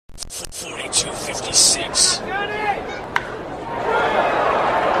56.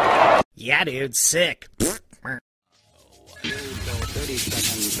 Yeah, dude, sick. 30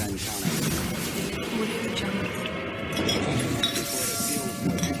 seconds and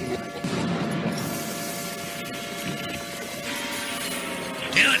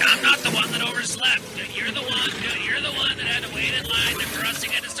Dude, I'm not the one that overslept. Dude, you're the one that had to wait in line for us to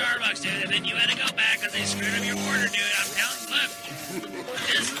get to Starbucks, dude, and then you had to go back because they screwed up your order, dude. I'm telling you, look,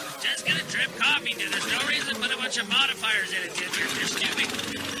 just get a drip coffee, dude. There's no reason to put a bunch of modifiers in it, dude. You're stupid.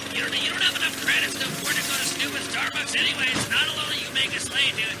 You don't have enough credits to afford to go to stupid Starbucks anyway. It's not alone that you make us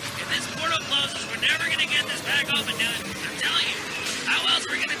late, dude. If this portal closes, we're never going to get this back open, dude. I'm telling you. How else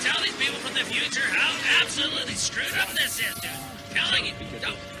are we going to tell these people from the future how absolutely screwed up this is, dude? Telling you,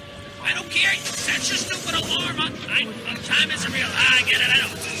 I don't care. Set your stupid alarm on. Time isn't real. I get it. I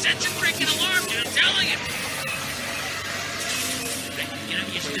know. Set your freaking alarm, dude. I'm telling you. You know,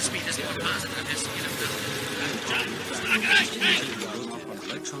 you should just be this more positive. Just, you know, hey.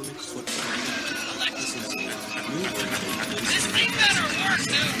 This thing better work,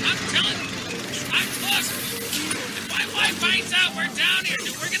 dude. I'm telling you. Look. If Wi-Fi finds out we're down here,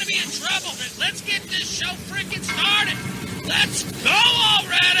 dude, we're gonna be in trouble. Dude. Let's get this show freaking started. Let's go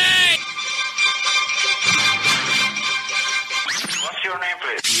already! What's your name,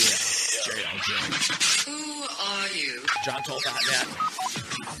 please? JLJ. Who are you? John told that.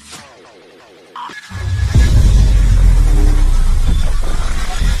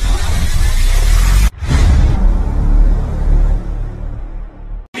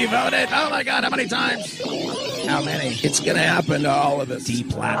 You voted? Oh my god, how many times? How many? It's gonna happen to all of us.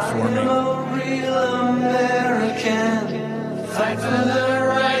 Deplatforming. Real American. Fight for the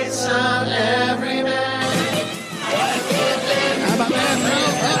rights of every man. How about that, bro?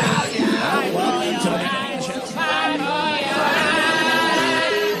 Welcome to the nation.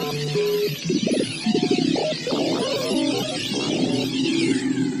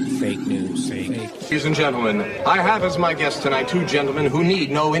 Fake news. Fake. Ladies and gentlemen, I have as my guests tonight two gentlemen who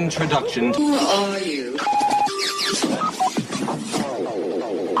need no introduction. Who are you?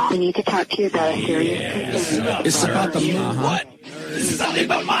 We need to talk to you about a serious concern. It's about the move. What? This is nothing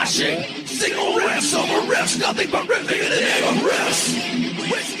but moshing. Single riffs over riffs, nothing but riffing in the name of riffs.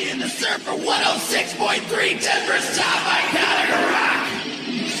 Whiskey in the Surfer 106.3 Denver's top iconic rock.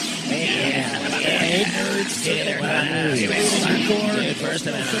 Hey, nerds. First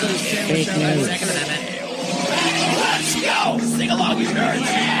Amendment. Fake news. Second Amendment. Let's go. Sing along, you nerds.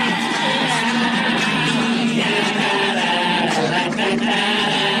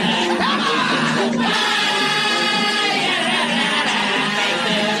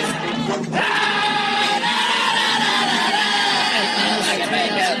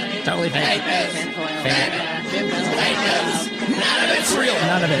 Totally fake. None of it's real.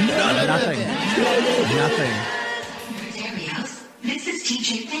 None of it. Nothing. This is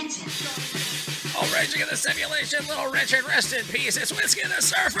TJ Fenton. Oh, raging in the simulation, little Richard, rest in peace. It's Whiskey and the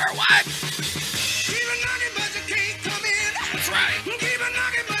Surfer. What? Keep a knocking, but you can't come in. That's right. Keep a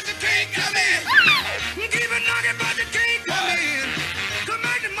knocking, but you can't come in. Keep a knocking, but you can't come in. Come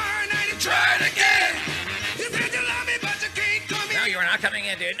back tomorrow night and try it again. You said you love me, but you can't come in. No, you are not coming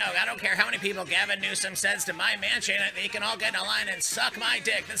in, dude. No, I don't care how many people Gavin Newsom sends to my mansion. They can all get in a line and suck my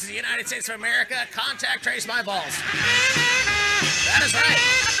dick. This is the United States of America. Contact trace my balls. That is right.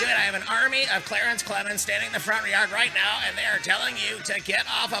 Good. I have an army of Clarence Clemens standing in the front yard right now, and they are telling you to get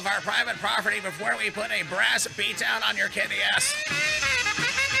off of our private property before we put a brass beatdown on your kidney ass.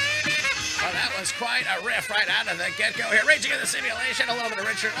 Oh, that was quite a riff right out of the get-go here. Raging in the simulation, a little bit of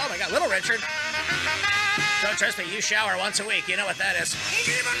Richard. Oh my God, little Richard. Don't trust me, you shower once a week. You know what that is.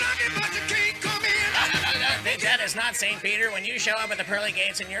 Keep a knocking, but you can't come in. No. That is not St. Peter. When you show up at the pearly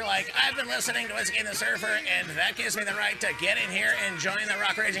gates and you're like, I've been listening to Whiskey and the Surfer, and that gives me the right to get in here and join the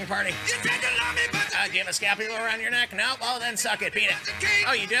rock raging party. You said you love me, but Do you have a scapular around your neck? No? Well, then suck it. Beat it.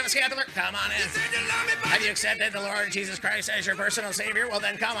 Oh, you do have a scapular? Come on in. you said you love me, but Have you accepted the Lord Jesus Christ as your personal Savior? Well,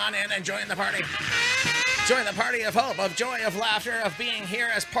 then come on in and join the party. Join the party of hope, of joy, of laughter, of being here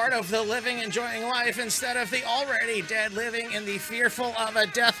as part of the living, enjoying life instead of the already dead living in the fearful of a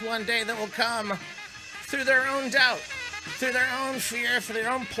death one day that will come through their own doubt, through their own fear, for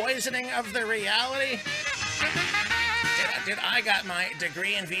their own poisoning of the reality. Dude, Dude, I got my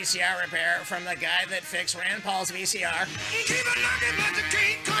degree in VCR repair from the guy that fixed Rand Paul's VCR.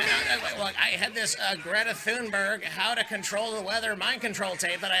 Look, I had this Greta Thunberg How to Control the Weather mind control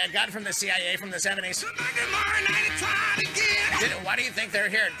tape that I had gotten from the CIA from the 70s. Dude, why do you think they're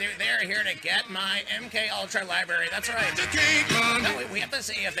here? They're here to get my MK Ultra library. That's right. No, we have to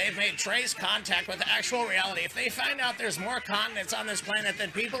see if they've made trace contact with actual reality. If they find out there's more continents on this planet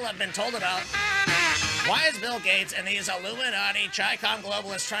than people have been told about, why is Bill Gates and these Illuminati Chi-Com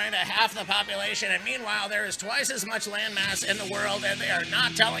globalists trying to half the population, and meanwhile there is twice as much landmass in the world and they are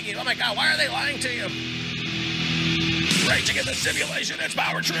not telling you? Oh my God, why are they lying to you? Raging in the simulation, it's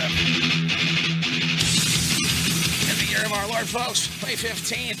Power Trip. In the year of our Lord, folks, May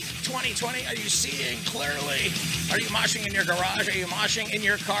 15th, 2020, are you seeing clearly? Are you moshing in your garage? Are you moshing in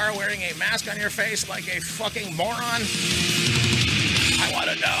your car wearing a mask on your face like a fucking moron? I want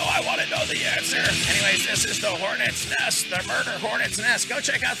to know the answer. Anyways, this is the Hornet's Nest, the Murder Hornet's Nest. Go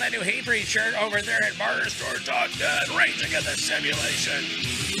check out that new Hatebreed shirt over there at MurderStore.net. Raging in the simulation.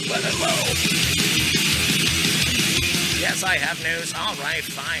 Let it low. Yes, I have news. All right,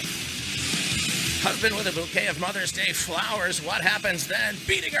 fine. Husband with a bouquet of Mother's Day flowers. What happens then?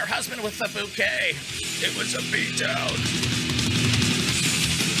 Beating her husband with the bouquet. It was a beatdown.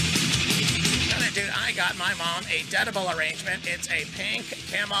 Dude, I got my mom a deadable arrangement. It's a pink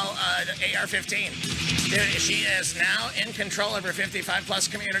camo AR-15. Dude, she is now in control of her 55-plus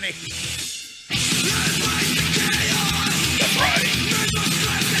community. That's right.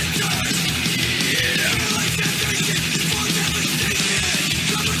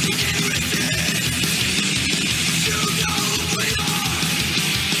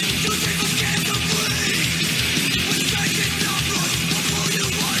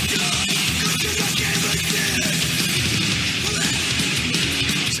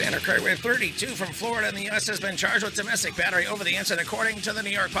 Where 32 from Florida in the U.S. has been charged with domestic battery over the incident, according to the New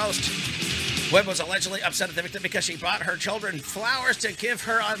York Post. Webb was allegedly upset at the victim because she bought her children flowers to give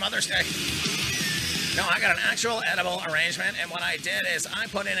her on Mother's Day. No, I got an actual edible arrangement, and what I did is I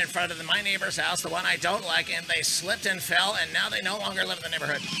put it in front of my neighbor's house, the one I don't like, and they slipped and fell, and now they no longer live in the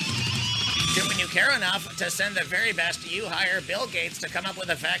neighborhood. Dude, when you care enough to send the very best, you hire Bill Gates to come up with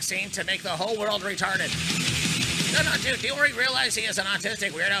a vaccine to make the whole world retarded. No, dude, do you realize he is an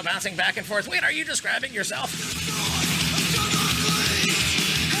autistic weirdo bouncing back and forth? Wait, are you describing yourself?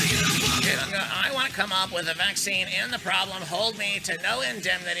 Dude, I want to come up with a vaccine and the problem hold me to no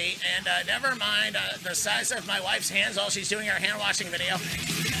indemnity, and never mind the size of my wife's hands while she's doing her hand-washing video.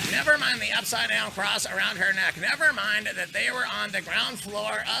 Never mind the upside-down cross around her neck. Never mind that they were on the ground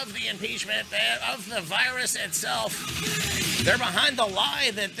floor of the impeachment, of the virus itself. They're behind the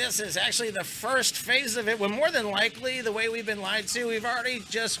lie that this is actually the first phase of it, when more than likely, the way we've been lied to, we've already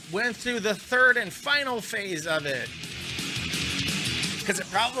just went through the third and final phase of it. Because it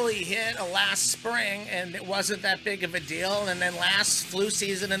probably hit last spring, and it wasn't that big of a deal, and then last flu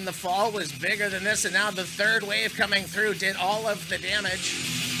season in the fall was bigger than this, and now the third wave coming through did all of the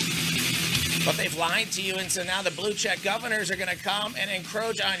damage. But they've lied to you, and so now the blue check governors are going to come and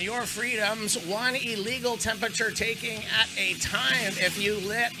encroach on your freedoms, one illegal temperature taking at a time. If you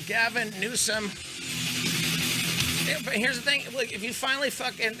let Gavin Newsom... But here's the thing, look, if you finally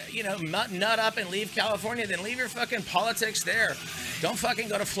fucking, nut up and leave California, then leave your fucking politics there. Don't fucking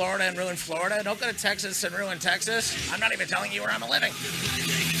go to Florida and ruin Florida. Don't go to Texas and ruin Texas. I'm not even telling you where I'm living.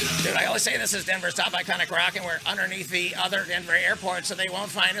 Dude, I always say this is Denver's top iconic rock, and we're underneath the other Denver airport, so they won't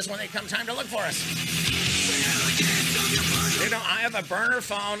find us when they come time to look for us. I have a burner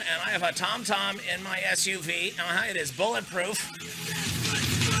phone, and I have a TomTom in my SUV. It is bulletproof.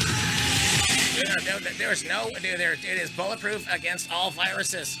 It is bulletproof against all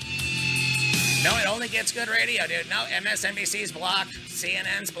viruses. No, it only gets good radio, dude. No, MSNBC's blocked,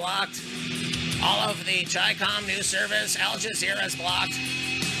 CNN's blocked, all of the Chi-Com news service, Al Jazeera's blocked.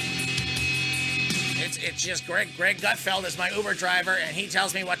 It's just Greg Gutfeld is my Uber driver, and he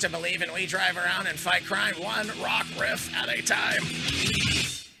tells me what to believe, and we drive around and fight crime one rock riff at a time.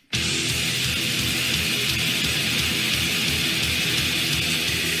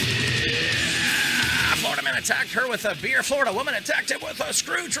 Florida man attacked her with a beer. Florida woman attacked him with a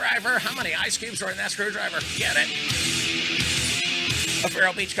screwdriver. How many ice cubes were in that screwdriver? Get it? A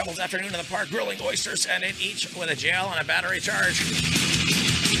Vero Beach couple's afternoon in the park grilling oysters, and each with a jail and a battery charge.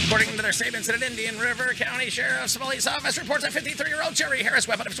 According to their statements at an Indian River County Sheriff's Police Office, reports that 53-year-old Jerry Harris'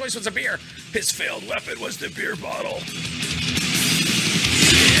 weapon of choice was a beer. His failed weapon was the beer bottle.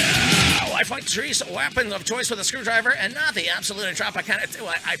 Yeah, lifelike Tree's weapon of choice with a screwdriver and not the absolute and Tropicana.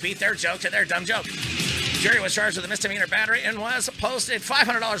 I beat their joke to their dumb joke. Jerry was charged with a misdemeanor battery and was posted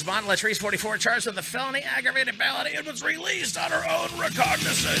 $500 bond. Latrice, 44, charged with a felony aggravated battery and was released on her own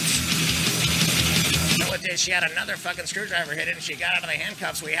recognizance. So what did she had another fucking screwdriver hidden and she got out of the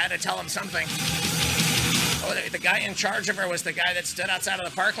handcuffs. We had to tell him something. Oh, the guy in charge of her was the guy that stood outside of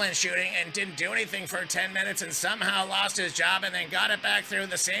the Parkland shooting and didn't do anything for 10 minutes and somehow lost his job and then got it back through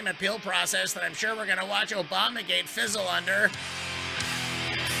the same appeal process that I'm sure we're going to watch Obamagate fizzle under.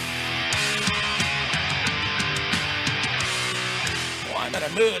 Well, I'm in a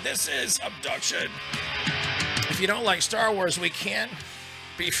mood. This is Abduction. If you don't like Star Wars, we can't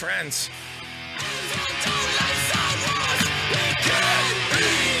be friends.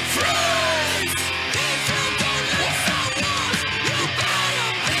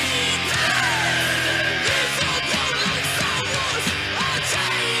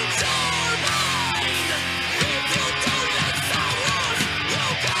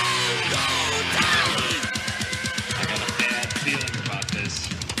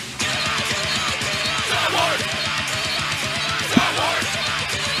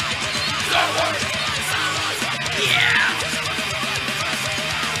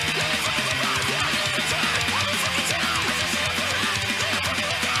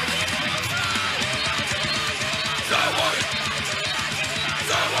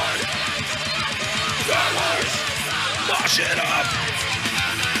 Wash it up.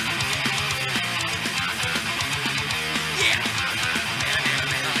 Yeah.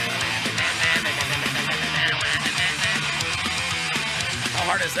 How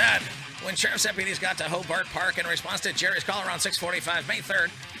hard is that? When sheriff's deputies got to Hobart Park in response to Jerry's call around 6:45 May 3rd,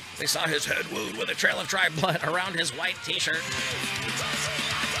 they saw his head wound with a trail of dry blood around his white t-shirt.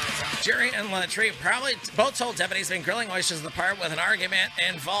 Jerry and Latrice probably both told deputies been grilling oysters in the park with an argument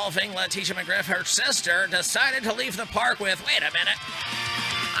involving Letitia McGriff. Her sister decided to leave the park with, wait a minute,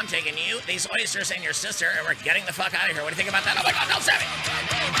 I'm taking you, these oysters, and your sister, and we're getting the fuck out of here. What do you think about that? Oh my God, don't stab me!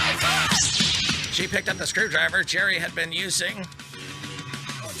 She picked up the screwdriver Jerry had been using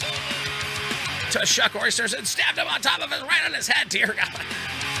to shuck oysters and stabbed him on top of it, right on his head, dear God.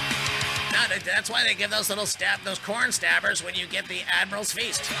 No, that's why they give those little those corn stabbers when you get the Admiral's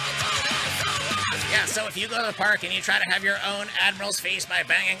Feast. Yeah, so if you go to the park and you try to have your own Admiral's Feast by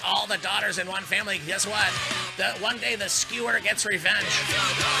banging all the daughters in one family, guess what? One day the skewer gets revenge.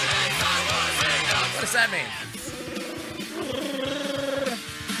 What does that mean?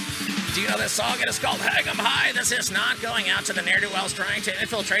 Do you know this song? It is called Hang 'em High. This is not going out to the ne'er-do-wells trying to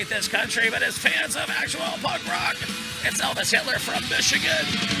infiltrate this country, but as fans of actual punk rock. It's Elvis Hitler from Michigan.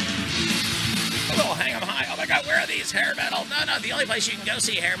 A little Hang 'em High. Oh my God, where are these hair metal? No, the only place you can go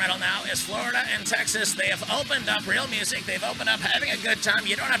see hair metal now is Florida and Texas. They have opened up real music. They've opened up having a good time.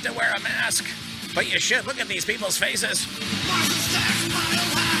 You don't have to wear a mask, but you should. Look at these people's faces.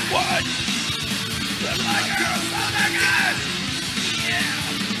 What? Look like girls. Oh my God. Yeah.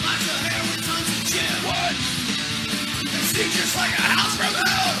 Lots of hair with tons of chin. What? They seem just like a house from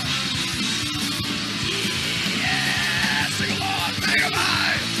hell. Yeah. Sing along. Hang 'em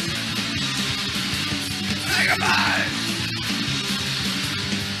high. Hang 'em high!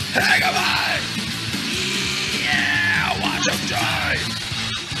 Hang 'em high! Yeah! Watch 'em die!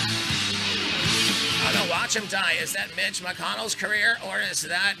 Oh no, watch 'em die. Is that Mitch McConnell's career or is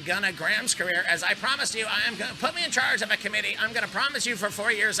that Gunnar Graham's career? As I promised you, I am going to put me in charge of a committee. I'm going to promise you for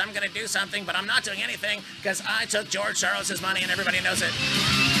 4 years I'm going to do something, but I'm not doing anything because I took George Soros' money and everybody knows it.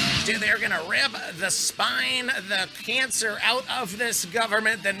 Dude, they're going to rip the spine, the cancer out of this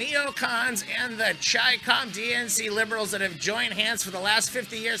government. The neocons and the Chi-Com DNC liberals that have joined hands for the last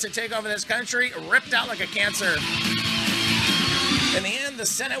 50 years to take over this country, ripped out like a cancer. In the end, the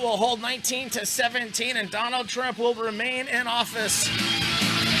Senate will hold 19-17 and Donald Trump will remain in office.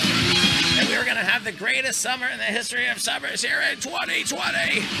 And we're going to have the greatest summer in the history of summers here in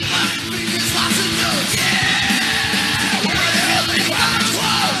 2020.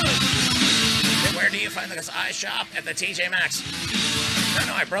 Where do you find this? I shop at the TJ Maxx.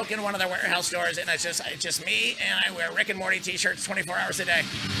 No, I broke into one of their warehouse stores and it's just me and I wear Rick and Morty t-shirts 24 hours a day.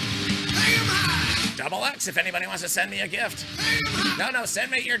 Double X if anybody wants to send me a gift. No,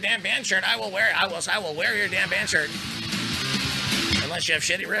 send me your damn band shirt. I will wear your damn band shirt. Unless you have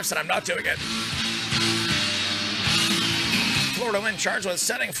shitty riffs and I'm not doing it. Florida man charged with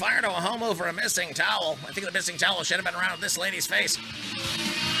setting fire to a home over a missing towel. I think the missing towel should have been around this lady's face.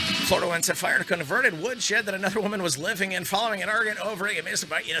 Florida man set fire to a converted woodshed that another woman was living in following an argument over it.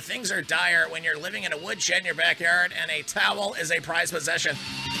 You know, things are dire when you're living in a woodshed in your backyard and a towel is a prized possession.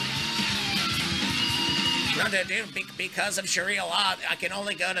 No, dude, because of Sharia law, I can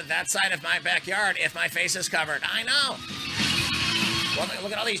only go to that side of my backyard if my face is covered. I know.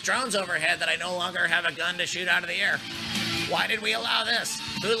 Look at all these drones overhead that I no longer have a gun to shoot out of the air. Why did we allow this?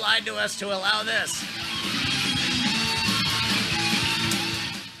 Who lied to us to allow this?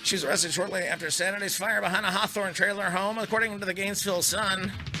 She was arrested shortly after Saturday's fire behind a Hawthorne trailer home, according to the Gainesville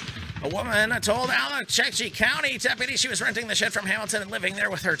Sun. A woman told Alachechee County deputy she was renting the shed from Hamilton and living there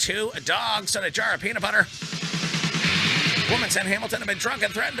with her 2 dogs and a jar of peanut butter. The woman said Hamilton had been drunk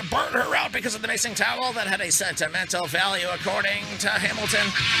and threatened to burn her out because of the missing towel that had a sentimental value, according to Hamilton.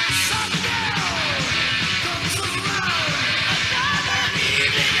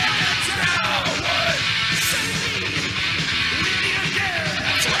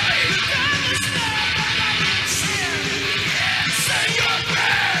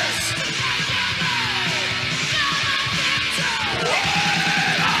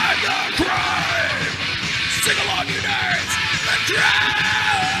 Sing along, you nerds! The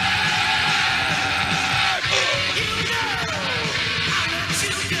drive!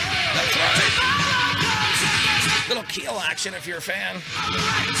 That's right. Little keel action if you're a fan.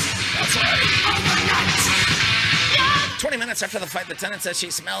 That's right. 20 minutes after the fight, the tenant said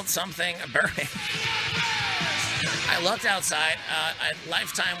she smelled something burning. I looked outside.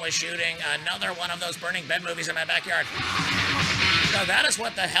 Lifetime was shooting another one of those burning bed movies in my backyard. Now, that is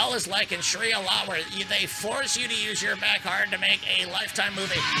what the hell is like in Sharia law, where they force you to use your backyard to make a Lifetime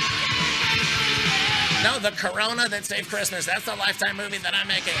movie. No, the Corona that saved Christmas. That's the Lifetime movie that I'm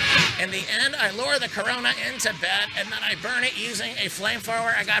making. In the end, I lure the Corona into bed, and then I burn it using a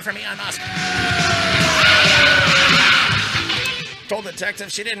flamethrower I got from Elon Musk. Told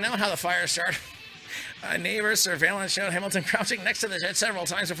detectives she didn't know how the fire started. A neighbor's surveillance showed Hamilton crouching next to the jet several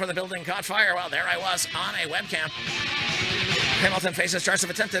times before the building caught fire. Well, there I was on a webcam. Hamilton faces charges of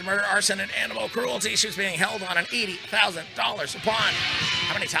attempted murder, arson, and animal cruelty. She was being held on an $80,000 bond.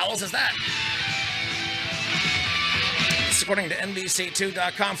 How many towels is that? This, according to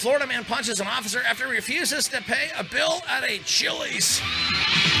NBC2.com, Florida man punches an officer after he refuses to pay a bill at a Chili's.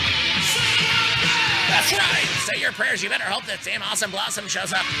 That's right. Say your prayers. You better hope that Sam Awesome Blossom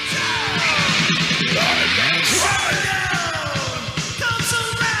shows up. That's right.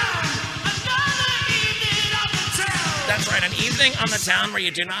 That's right, an evening on the town where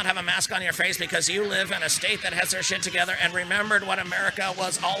you do not have a mask on your face because you live in a state that has their shit together and remembered what America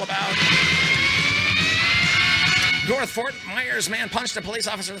was all about. North Fort Myers man punched a police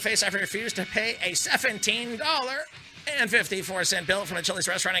officer in the face after he refused to pay a $17.54 bill from a Chili's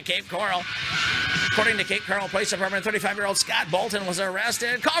restaurant in Cape Coral. According to Cape Coral Police Department, 35-year-old Scott Bolton was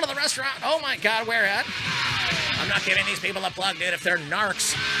arrested. Called to the restaurant. Oh my God, where at? I'm not giving these people a plug, dude, if they're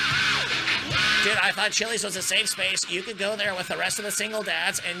narcs. Dude, I thought Chili's was a safe space. You could go there with the rest of the single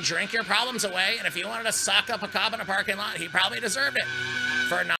dads and drink your problems away. And if you wanted to sock up a cop in a parking lot, he probably deserved it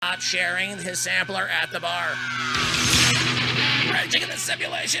for not sharing his sampler at the bar. Raging in the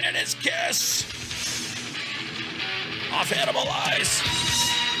simulation in his kiss. Off Hannibal Eyes.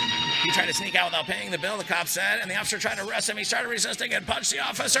 He tried to sneak out without paying the bill, the cop said, and the officer tried to arrest him. He started resisting and punched the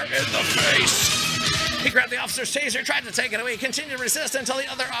officer in the face. He grabbed the officer's taser, tried to take it away. He continued to resist until the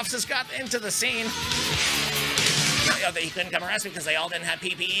other officers got into the scene. He couldn't come arrest me because they all didn't have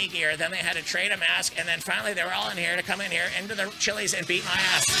PPE gear. Then they had to trade a mask, and then finally they were all in here to come in here into the Chili's and beat my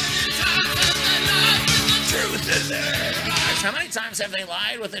ass. Truth in their eyes. How many times have they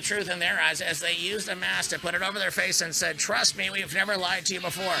lied with the truth in their eyes as they used a mask to put it over their face and said, "Trust me, we've never lied to you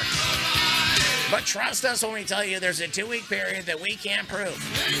before. But trust us when we tell you there's a 2-week period that we can't prove."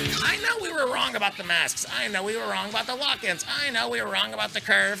 I know we were wrong about the masks. I know we were wrong about the lock-ins. I know we were wrong about the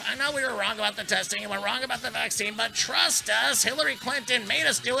curve. I know we were wrong about the testing and we're wrong about the vaccine. But trust us, Hillary Clinton made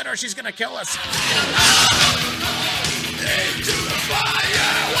us do it or she's going to kill us. Into the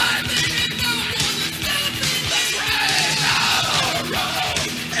fire.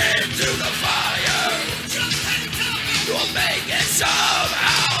 Into the fire. We'll make it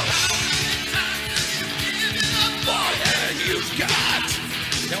somehow. More than you've got.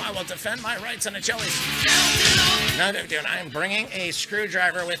 No, I will defend my rights on the Chili's. No, dude, I am bringing a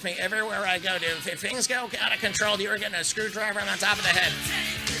screwdriver with me everywhere I go, dude. If things go out of control, you are getting a screwdriver on the top of the head.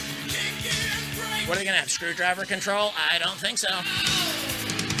 What are they going to have, screwdriver control? I don't think so.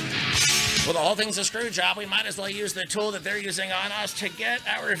 Well, the whole thing's a screw job. We might as well use the tool that they're using on us to get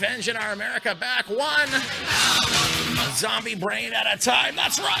our revenge and our America back, one zombie brain at a time.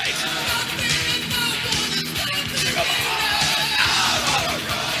 That's right. Come on,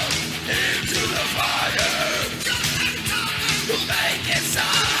 into the fire. We'll make it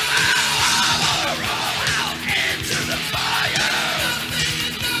somehow. Into the fire.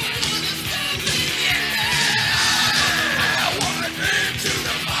 Into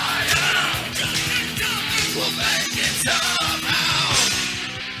the fire. We'll make it somehow.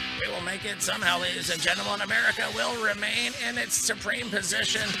 but somehow, ladies and gentlemen, America will remain in its supreme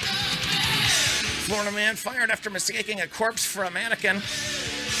position. Florida man fired after mistaking a corpse for a mannequin.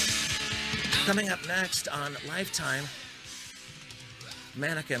 Coming up next on Lifetime,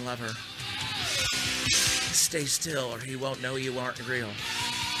 mannequin lover. Stay still or he won't know you aren't real.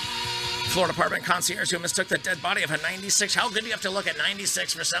 Florida apartment concierge who mistook the dead body of a 96. How good do you have to look at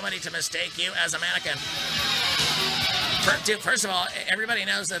 96 for somebody to mistake you as a mannequin? Dude, first of all, everybody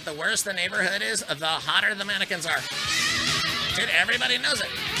knows that the worse the neighborhood is, the hotter the mannequins are. Dude, everybody knows it.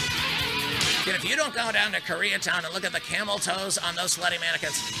 Dude, if you don't go down to Koreatown and look at the camel toes on those slutty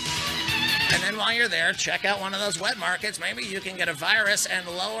mannequins, and then while you're there, check out one of those wet markets. Maybe you can get a virus and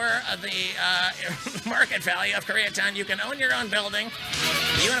lower the market value of Koreatown. You can own your own building.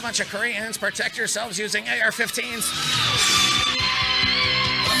 You and a bunch of Koreans protect yourselves using AR-15s.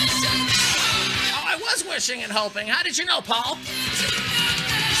 Oh, I was wishing and hoping. How did you know, Paul?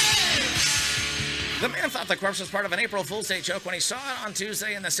 The man thought the corpse was part of an April Fool's Day joke when he saw it on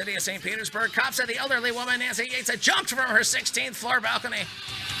Tuesday in the city of St. Petersburg. Cops said the elderly woman, Nancy Yates, had jumped from her 16th floor balcony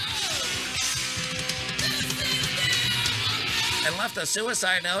and left a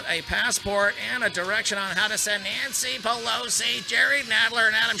suicide note, a passport, and a direction on how to send Nancy Pelosi, Jerry Nadler,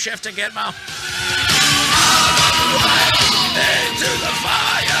 and Adam Schiff to Gitmo. Into the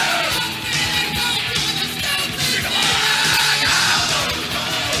fire!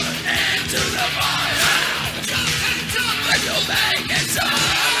 Into the fire! And you'll make it so!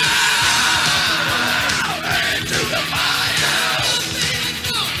 Into the fire!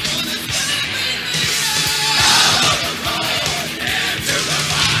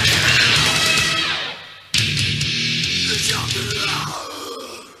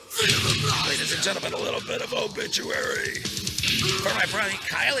 Ladies and gentlemen, a little bit of obituary. For my brother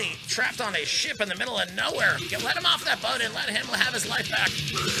Kylie, trapped on a ship in the middle of nowhere. Let him off that boat and let him have his life back.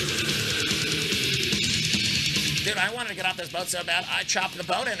 Dude, I wanted to get off this boat so bad, I chopped the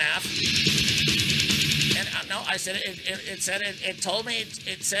boat in half. And no, I said it told me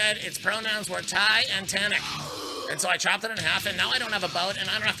its pronouns were Thai and Tannic. And so I chopped it in half, and now I don't have a boat, and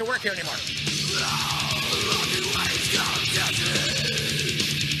I don't have to work here anymore.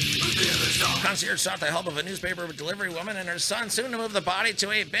 Concierge sought the help of a newspaper delivery woman and her son, soon to move the body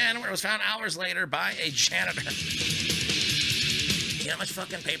to a bin where it was found hours later by a janitor. You know how much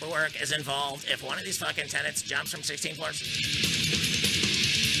fucking paperwork is involved if one of these fucking tenants jumps from 16 floors?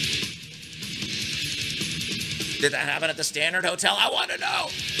 Did that happen at the Standard Hotel? I want to know.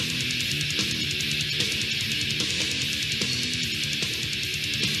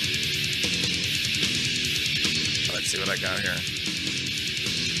 Let's see what I got here.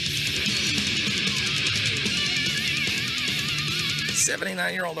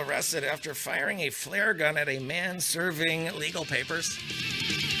 79-year-old arrested after firing a flare gun at a man serving legal papers.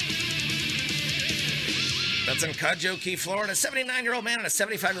 That's in Cudjoe Key, Florida. A 79-year-old man and a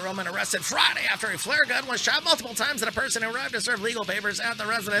 75-year-old man arrested Friday after a flare gun was shot multiple times at a person who arrived to serve legal papers at the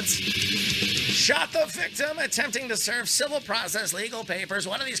residence. Shot the victim attempting to serve civil process legal papers.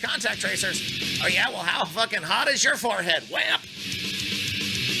 One of these contact tracers. Oh yeah, well how fucking hot is your forehead? Whap!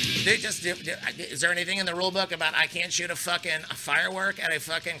 Dude, is there anything in the rule book about I can't shoot a firework at a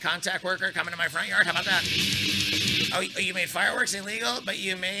fucking contact worker coming to my front yard? How about that? Oh, you made fireworks illegal, but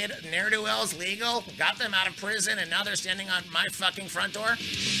you made ne'er-do-wells legal, got them out of prison, and now they're standing on my fucking front door?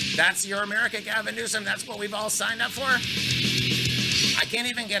 That's your America, Gavin Newsom. That's what we've all signed up for? I can't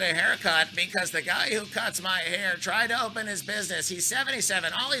even get a haircut because the guy who cuts my hair tried to open his business. He's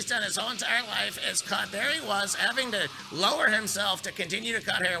 77. All he's done his whole entire life is cut. There he was, having to lower himself to continue to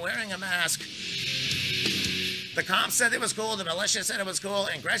cut hair, wearing a mask. The cops said it was cool. The militia said it was cool.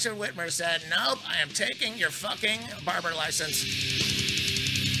 And Gretchen Whitmer said, nope, I am taking your fucking barber license.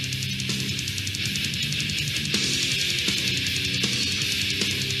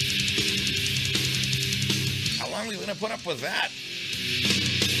 How long are we going to put up with that?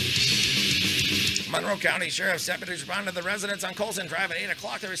 Monroe County Sheriff's deputies responded to the residents on Colson Drive at 8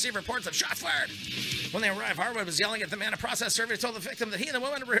 o'clock. They received reports of shots fired. When they arrived, Harwood was yelling at the man. A process server told the victim that he and the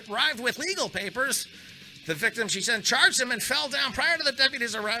woman arrived with legal papers. The victim, she said, charged him and fell down prior to the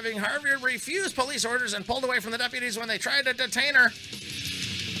deputies arriving. Harwood refused police orders and pulled away from the deputies when they tried to detain her.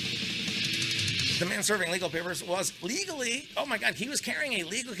 The man serving legal papers was legally, oh my God, he was carrying a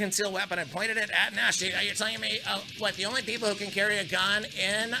legal concealed weapon and pointed it at Nash. Are you telling me, what, the only people who can carry a gun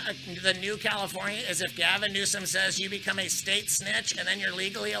in the new California is if Gavin Newsom says you become a state snitch and then you're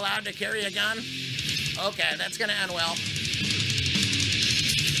legally allowed to carry a gun? Okay, that's going to end well.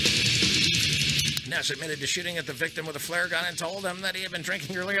 Nash admitted to shooting at the victim with a flare gun and told him that he had been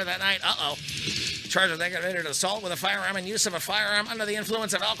drinking earlier that night. Charged with aggravated assault with a firearm and use of a firearm under the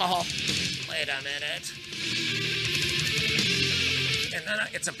influence of alcohol. Wait a minute. And then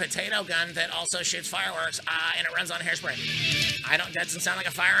it's a potato gun that also shoots fireworks, and it runs on hairspray. That doesn't sound like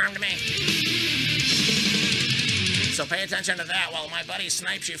a firearm to me. So pay attention to that while my buddy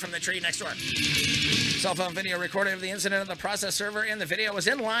snipes you from the tree next door. Cell phone video recorded of the incident of the process server in the video was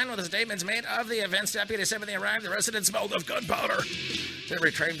in line with the statements made of the events. Deputy said when they arrived, the residents smelled of gunpowder. They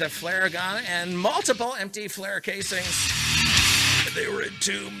retrieved the flare gun and multiple empty flare casings. They were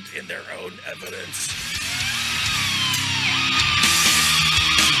entombed in their own evidence.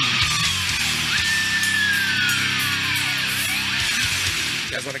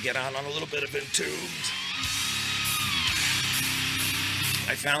 You guys want to get on a little bit of Entombed?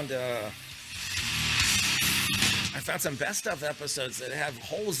 I found some best of episodes that have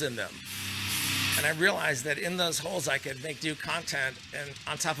holes in them. And I realized that in those holes I could make new content and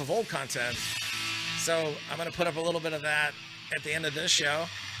on top of old content. So I'm going to put up a little bit of that at the end of this show.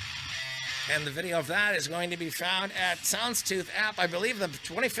 And the video of that is going to be found at Soundstooth app. I believe the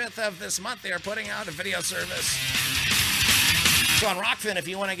 25th of this month they are putting out a video service. So on Rockfin, if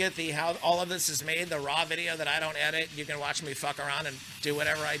you want to get the how all of this is made, the raw video that I don't edit, you can watch me fuck around and do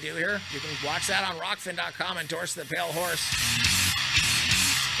whatever I do here. You can watch that on rockfin.com, endorse the Pale Horse.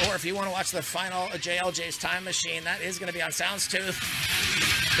 Or if you want to watch the final JLJ's Time Machine, that is going to be on Soundstooth.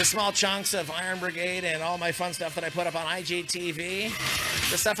 The small chunks of Iron Brigade and all my fun stuff that I put up on IGTV.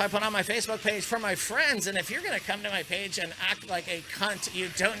 The stuff I put on my Facebook page for my friends. And if you're going to come to my page and act like a cunt, you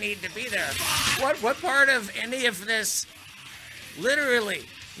don't need to be there. What part of any of this literally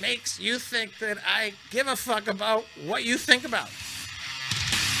makes you think that I give a fuck about what you think about?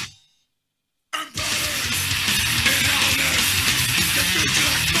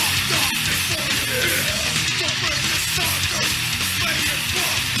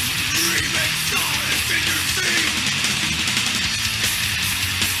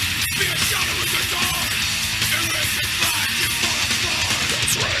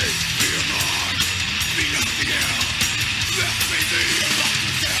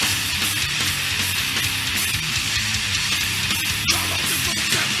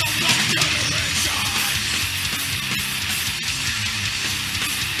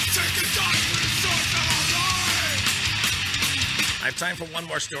 I have time for one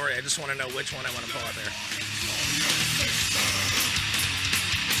more story. I just want to know which one I want to pull out there.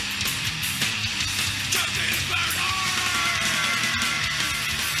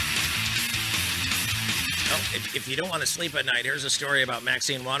 Oh, if you don't want to sleep at night, here's a story about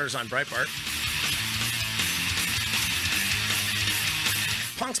Maxine Waters on Breitbart.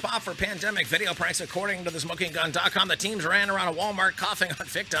 Punks pop for pandemic video pranks according to the SmokingGun.com. The teams ran around a Walmart coughing on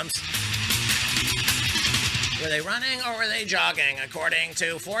victims. Were they running or were they jogging? According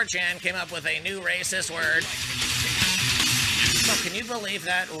to 4chan, came up with a new racist word. So can you believe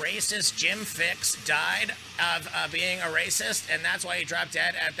that racist Jim Fix died of being a racist, and that's why he dropped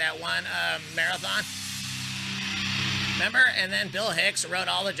dead at that one marathon? Remember? And then Bill Hicks wrote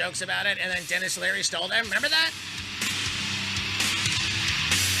all the jokes about it, and then Dennis Leary stole them. Remember that?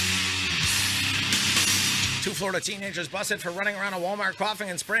 Two Florida teenagers busted for running around a Walmart coughing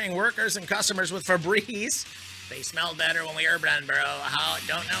and spraying workers and customers with Febreze. They smell better when we herb run, bro.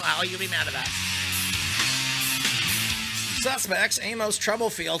 Don't know how you be mad at that. Suspects, Amos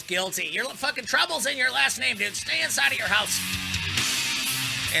Troublefield, guilty. Your fucking trouble's in your last name, dude. Stay inside of your house.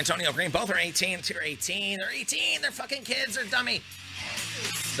 Antonio Green, both are 18. They're 18. They're 18. They're fucking kids. They're dummy.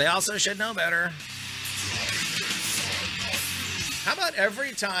 They also should know better. How about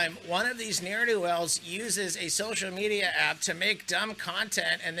every time one of these ne'er-do-wells uses a social media app to make dumb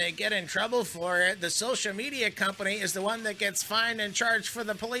content and they get in trouble for it, the social media company is the one that gets fined and charged for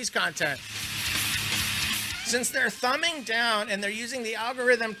the police content? Since they're thumbing down and they're using the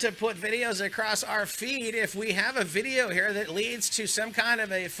algorithm to put videos across our feed, if we have a video here that leads to some kind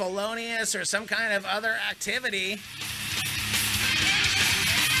of a felonious or some kind of other activity,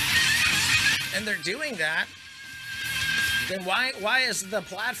 and they're doing that, then why is the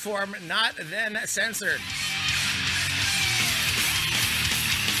platform not then censored?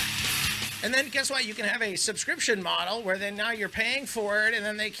 And then guess what? You can have a subscription model where then now you're paying for it and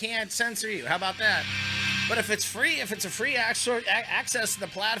then they can't censor you. How about that? But if it's free, if it's a free access to the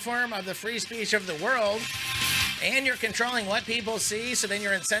platform of the free speech of the world, and you're controlling what people see, so then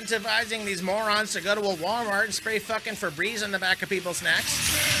you're incentivizing these morons to go to a Walmart and spray fucking Febreze on the back of people's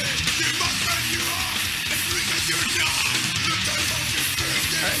necks.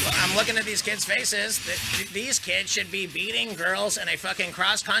 I'm looking at these kids' faces. These kids should be beating girls in a fucking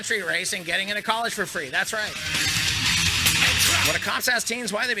cross-country race and getting into college for free. That's right. When a cops ask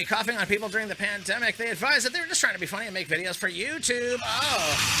teens why they be coughing on people during the pandemic, they advise that they're just trying to be funny and make videos for YouTube.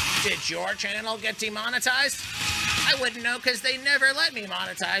 Oh, did your channel get demonetized? I wouldn't know because they never let me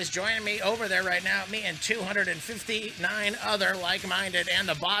monetize. Joining me over there right now, me and 259 other like-minded and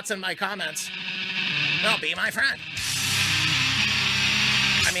the bots in my comments. Well, be my friend.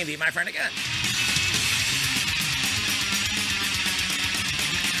 I mean, be my friend again.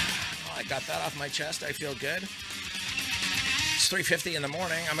 Oh, I got that off my chest. I feel good. It's 3:50 in the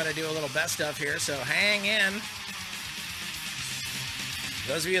morning. I'm going to do a little best stuff here, so hang in.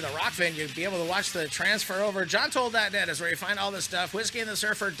 Those of you in the rock fan, you'll be able to watch the transfer over. JohnTold.net is where you find all this stuff.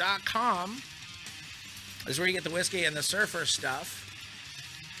 WhiskeyandTheSurfer.com is where you get the Whiskey and the Surfer stuff.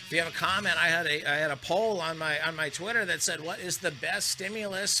 If you have a comment, I had a poll on my Twitter that said, what is the best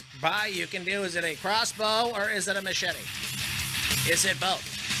stimulus buy you can do? Is it a crossbow or is it a machete? Is it both?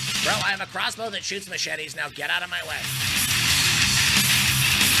 Bro, I have a crossbow that shoots machetes. Now get out of my way.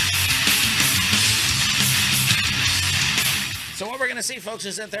 So what we're going to see, folks,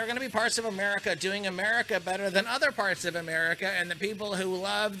 is that there are going to be parts of America doing America better than other parts of America, and the people who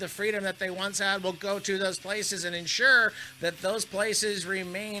love the freedom that they once had will go to those places and ensure that those places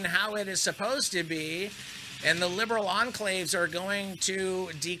remain how it is supposed to be, and the liberal enclaves are going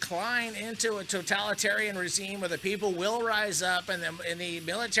to decline into a totalitarian regime where the people will rise up and the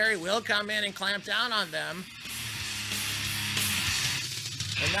military will come in and clamp down on them.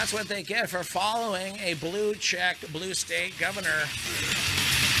 And that's what they get for following a blue-check, blue-state governor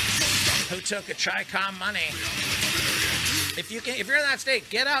who took a Chi-Com money. If you're in that state,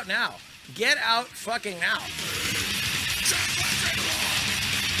 get out now. Get out fucking now.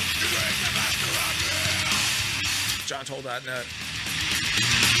 JohnTold.net.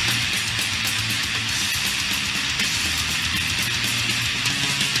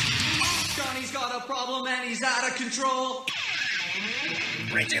 Johnny's got a problem and he's out of control.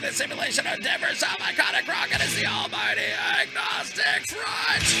 Reaching the simulation of Denver's iconic rocket is the almighty agnostic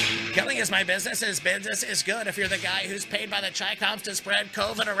front. Killing is my business. His business is good if you're the guy who's paid by the Chi-Coms to spread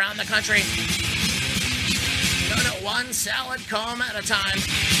COVID around the country. Go to one salad comb at a time.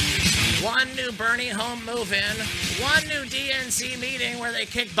 One new Bernie home move-in. One new DNC meeting where they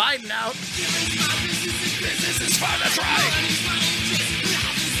kick Biden out. Business is fun, that's right.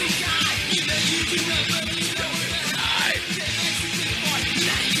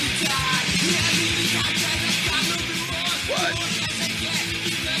 What?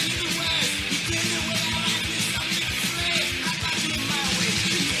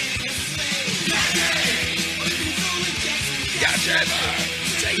 Gotcha!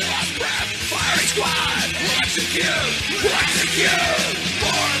 Take a last breath! Firing squad! We'll execute! We'll execute!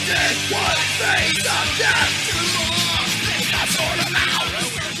 More than one face of death! That's sort of out!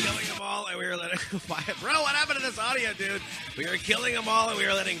 Bro, what happened to this audio, dude? We are killing them all, and we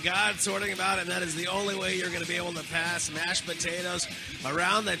are letting God sort them out, and that is the only way you're going to be able to pass mashed potatoes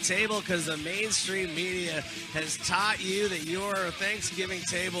around the table, because the mainstream media has taught you that your Thanksgiving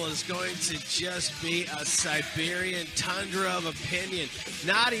table is going to just be a Siberian tundra of opinion.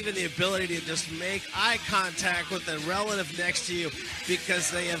 Not even the ability to just make eye contact with the relative next to you, because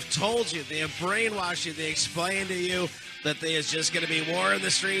they have told you, they have brainwashed you, they explain to you that there is just going to be war in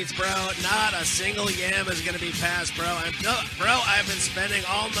the streets, bro. Not a single yam is going to be passed, bro. I've been spending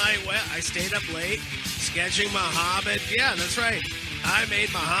all night. I stayed up late sketching Muhammad. Yeah, that's right. I made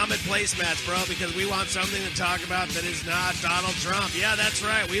Muhammad placemats, bro, because we want something to talk about that is not Donald Trump. Yeah, that's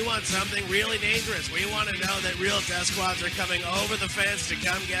right. We want something really dangerous. We want to know that real death squads are coming over the fence to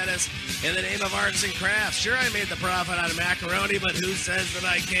come get us in the name of arts and crafts. Sure, I made the profit out of macaroni, but who says that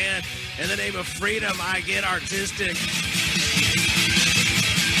I can't? In the name of freedom, I get artistic.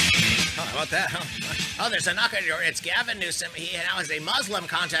 Oh, how about that? Oh, there's a knock on your door. It's Gavin Newsom. He now is a Muslim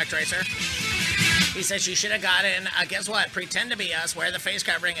contact tracer. He says you should have gotten, guess what? Pretend to be us, wear the face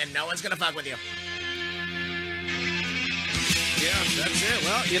covering, and no one's going to fuck with you. Yeah, that's it.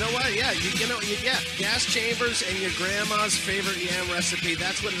 Well, you know what? Yeah, you get gas chambers and your grandma's favorite yam recipe.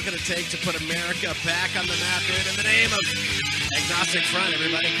 That's what it's going to take to put America back on the map, dude. In the name of Agnostic Front,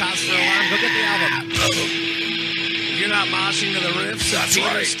 everybody. Cops for Alarm. Go get the album. You're not moshing to the riffs. That's Peter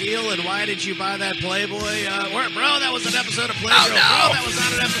right. Steele, and why did you buy that Playboy? Bro, that was an episode of Playboy. Oh, no. Bro, that was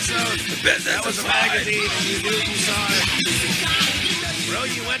not an episode. That was a magazine, and you knew you saw it. Bro,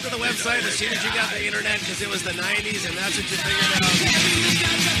 you went to the website as soon as you got the internet because it was the 90s, and that's what you figured out.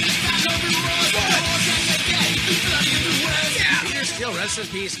 Yeah. Peter Steele, rest in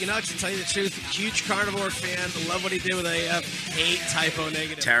peace. You know, to tell you the truth, huge carnivore fan. Love what he did with AF. Hate Typo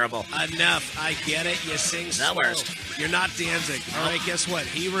Negative. Terrible. Enough. I get it. You sing slow. The worst. You're not Danzig. All right, guess what?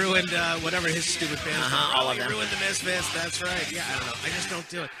 He ruined whatever his stupid band. All of He them. ruined the Misfits. That's right. Yeah, I don't know. I just don't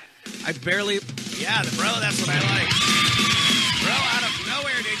do it. I barely. Yeah, the bro. That's what I like. Bro, out of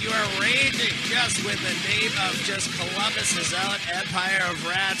nowhere, dude, you are raging just with the name of just Columbus's own Empire of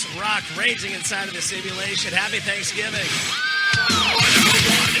Rats. Rock raging inside of the simulation. Happy Thanksgiving.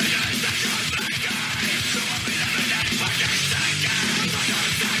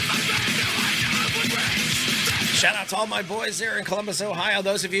 Shout out to all my boys there in Columbus, Ohio.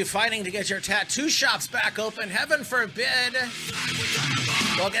 Those of you fighting to get your tattoo shops back open, heaven forbid.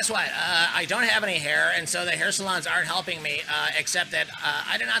 Well, guess what? I don't have any hair, and so the hair salons aren't helping me, except that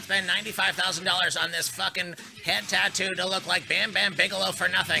I did not spend $95,000 on this fucking head tattoo to look like Bam Bam Bigelow for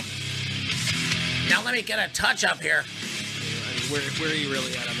nothing. Now let me get a touch up here. Where are you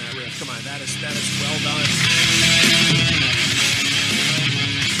really at on that riff? Come on, that is well done.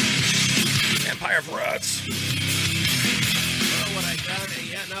 Empire of Rats. Well, what I done,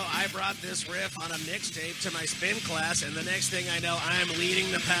 I brought this riff on a mixtape to my spin class, and the next thing I know, I'm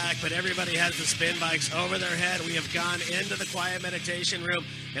leading the pack, but everybody has the spin bikes over their head. We have gone into the quiet meditation room,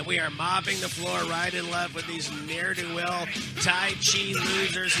 and we are mopping the floor right and left with these ne'er-do-well Tai Chi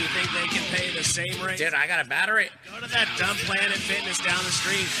losers who think they can pay the same rate. Dude, I got a battery. Go to that dumb Planet Fitness down the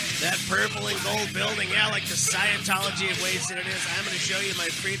street, that purple and gold building, yeah, like the Scientology of ways that it is. I'm going to show you my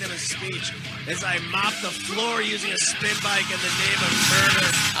freedom of speech as I mop the floor using a spin bike in the name of murder.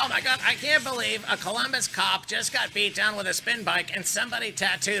 Oh my God, I can't believe a Columbus cop just got beat down with a spin bike and somebody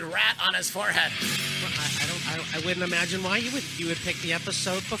tattooed rat on his forehead. I wouldn't imagine why you would pick the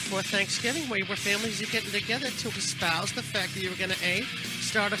episode before Thanksgiving where families are getting together to espouse the fact that you were going to A,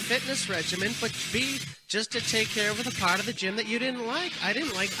 start a fitness regimen, but B, just to take care of the part of the gym that you didn't like. I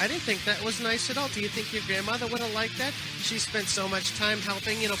didn't think that was nice at all. Do you think your grandmother would have liked that? She spent so much time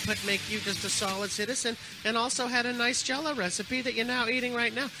helping, make you just a solid citizen, and also had a nice Jell-O recipe that you're now eating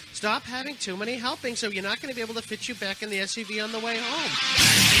right now. Stop having too many helpings, so you're not going to be able to fit you back in the SUV on the way home.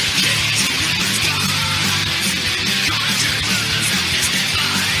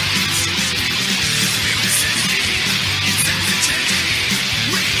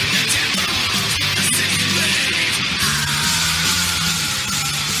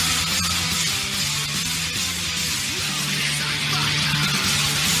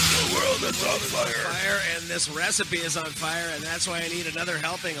 It's on fire, and this recipe is on fire, and that's why I need another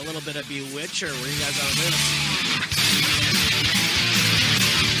helping, a little bit of Bewitcher. Where you guys on this?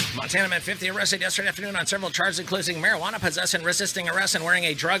 Montana man 50 arrested yesterday afternoon on several charges, including marijuana possession, resisting arrest, and wearing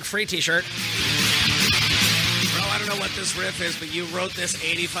a drug-free T-shirt. Bro, I don't know what this riff is, but you wrote this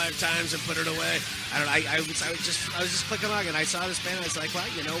 85 times and put it away. I don't know. I was just clicking along, and I saw this band. I was like, well,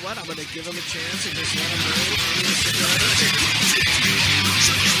 you know what? I'm going to give them a chance and just let them move.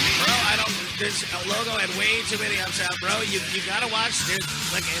 Bro, there's a logo and way too many ups out. Bro, you gotta watch, dude.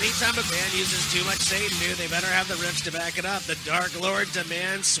 Like, anytime a band uses too much Satan, dude, they better have the riffs to back it up. The Dark Lord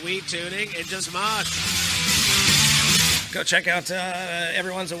demands sweet tuning and just mosh. Go check out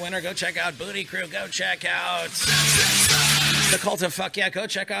Everyone's a Winner. Go check out Booty Crew. Go check out The Cult of Fuck Yeah. Go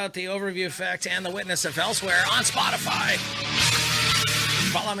check out The Overview Effect and The Witness of Elsewhere on Spotify.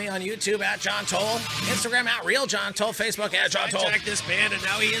 Follow me on YouTube at John Toll, Instagram at Real John Toll, Facebook at John Toll. I checked this band, and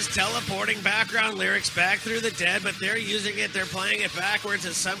now he is teleporting background lyrics back through the dead, but they're using it, they're playing it backwards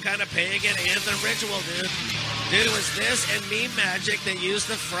as some kind of pagan anthem ritual, dude. Dude, it was this and Meme Magic that used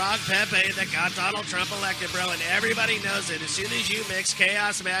the Frog Pepe that got Donald Trump elected, bro, and everybody knows it. As soon as you mix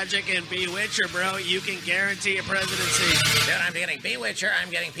Chaos Magic and Bewitcher, bro, you can guarantee a presidency. Dude, I'm getting Bewitcher, I'm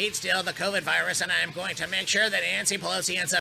getting Pete Steele, the COVID virus, and I am going to make sure that Nancy Pelosi ends up